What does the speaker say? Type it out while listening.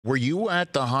Were you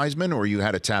at the Heisman, or you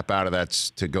had to tap out of that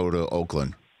to go to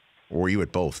Oakland? Or were you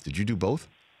at both? Did you do both?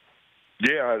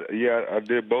 Yeah, I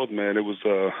did both, man. It was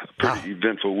a pretty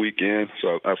eventful weekend.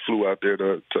 So I flew out there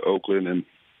to Oakland, and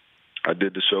I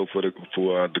did the show for the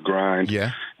grind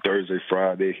Thursday,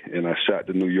 Friday, and I shot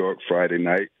to New York Friday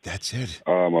night. That's it.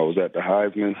 I was at the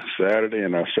Heisman Saturday,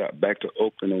 and I shot back to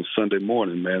Oakland on Sunday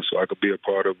morning, man, so I could be a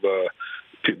part of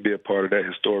that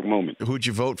historic moment. Who'd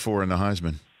you vote for in the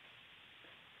Heisman?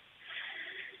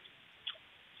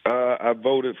 I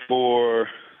voted for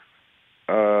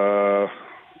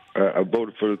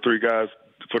the three guys.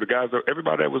 For the guys,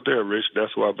 everybody that was there, Rich,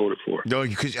 that's who I voted for. No,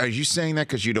 are you saying that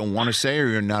because you don't want to say, or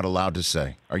you're not allowed to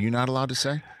say? Are you not allowed to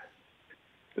say?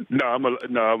 No, I'm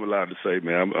allowed to say,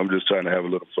 man. I'm just trying to have a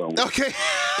little fun with it. Okay.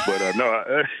 But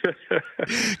no.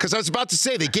 Because I was about to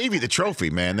say, they gave you the trophy,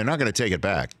 man. They're not going to take it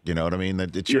back. You know what I mean?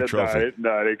 It's your trophy.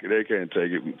 No, they can't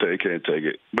take it. They can't take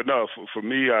it. But no, for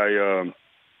me,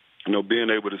 being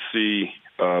able to see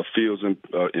Fields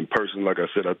in person, like I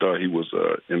said, I thought he was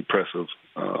impressive.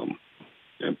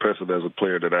 Impressive as a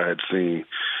player that I had seen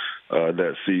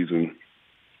that season.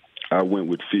 I went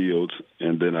with Fields,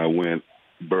 and then I went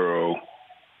Burrow,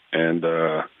 and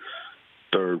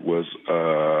third was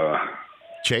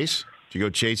Chase. Did you go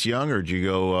Chase Young, or did you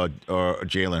go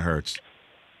Jalen Hurts?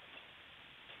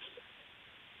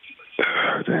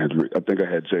 I think I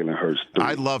had Jalen Hurts.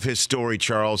 I love his story,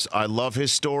 Charles. I love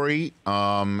his story.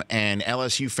 And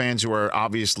LSU fans who are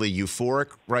obviously euphoric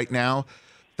right now,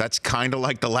 that's kind of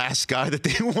like the last guy that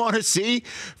they want to see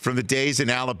from the days in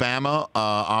Alabama.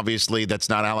 Obviously, that's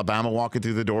not Alabama walking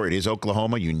through the door. It is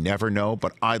Oklahoma. You never know.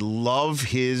 But I love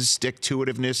his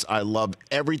stick-to-itiveness. I love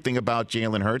everything about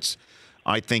Jalen Hurts.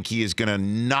 I think he is going to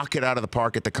knock it out of the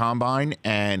park at the Combine,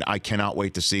 and I cannot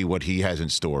wait to see what he has in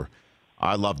store.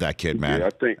 I love that kid, man.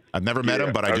 Yeah, I've never met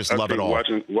him, but I just love it all.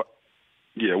 Watching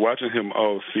him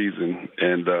all season,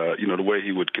 and the way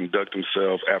he would conduct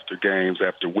himself after games,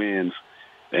 after wins,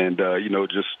 and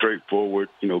just straightforward,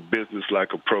 business-like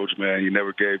approach, man. He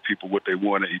never gave people what they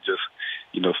wanted. He just,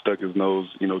 stuck his nose,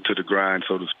 to the grind,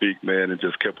 so to speak, man, and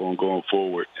just kept on going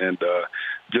forward. And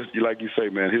just like you say,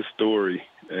 man, his story,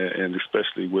 and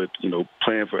especially with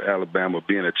playing for Alabama,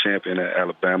 being a champion at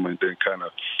Alabama, and then kind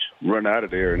of run out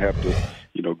of there and have to,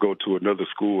 go to another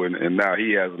school, and now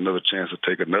he has another chance to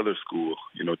take another school,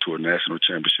 to a national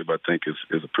championship. I think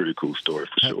is a pretty cool story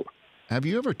for sure. Have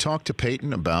you ever talked to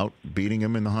Peyton about beating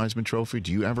him in the Heisman Trophy?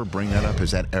 Do you ever bring that up?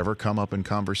 Has that ever come up in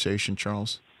conversation,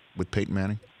 Charles, with Peyton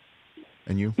Manning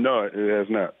and you? No, it has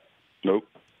not. Nope.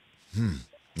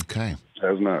 Okay. It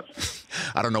has not.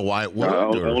 I don't know why it would. I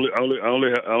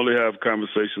only have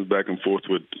conversations back and forth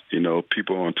with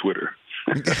people on Twitter.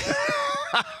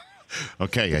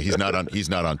 Okay, yeah, he's not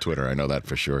on Twitter. I know that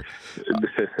for sure.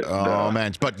 Oh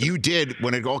man, but you did,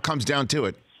 when it all comes down to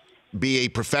it, be a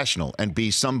professional and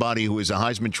be somebody who is a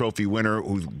Heisman Trophy winner,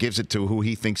 who gives it to who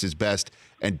he thinks is best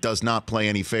and does not play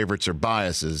any favorites or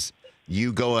biases.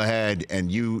 You go ahead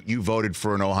and you voted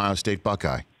for an Ohio State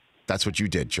Buckeye. That's what you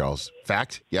did, Charles.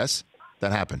 Fact? Yes,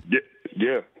 that happened.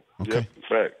 Yeah. Okay. Yeah,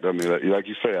 fact. I mean, like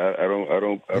you say, I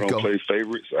don't play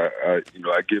favorites. I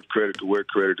give credit to where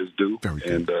credit is due,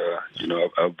 and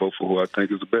I vote for who I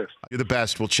think is the best. You're the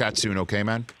best. We'll chat soon, okay,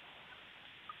 man?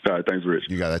 All right, thanks, Rich.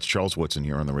 You got that's Charles Woodson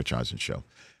here on the Rich Eisen Show.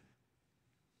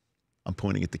 I'm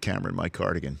pointing at the camera in my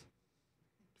cardigan,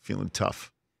 feeling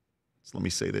tough. So let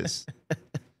me say this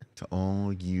to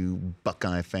all you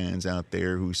Buckeye fans out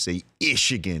there who say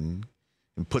Michigan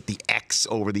and put the X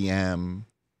over the M.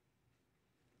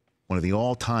 One of the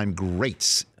all-time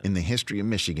greats in the history of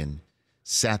Michigan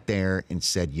sat there and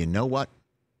said, you know what?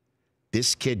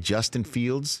 This kid, Justin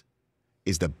Fields,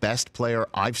 is the best player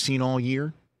I've seen all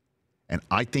year, and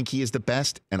I think he is the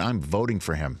best, and I'm voting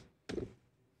for him.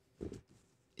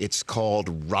 It's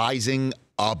called rising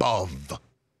above.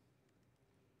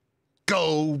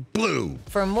 Go Blue.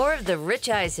 For more of The Rich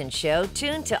Eisen Show,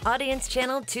 tune to Audience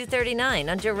Channel 239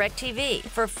 on DirecTV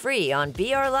for free on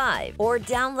BR Live or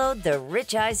download the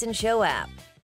Rich Eisen Show app.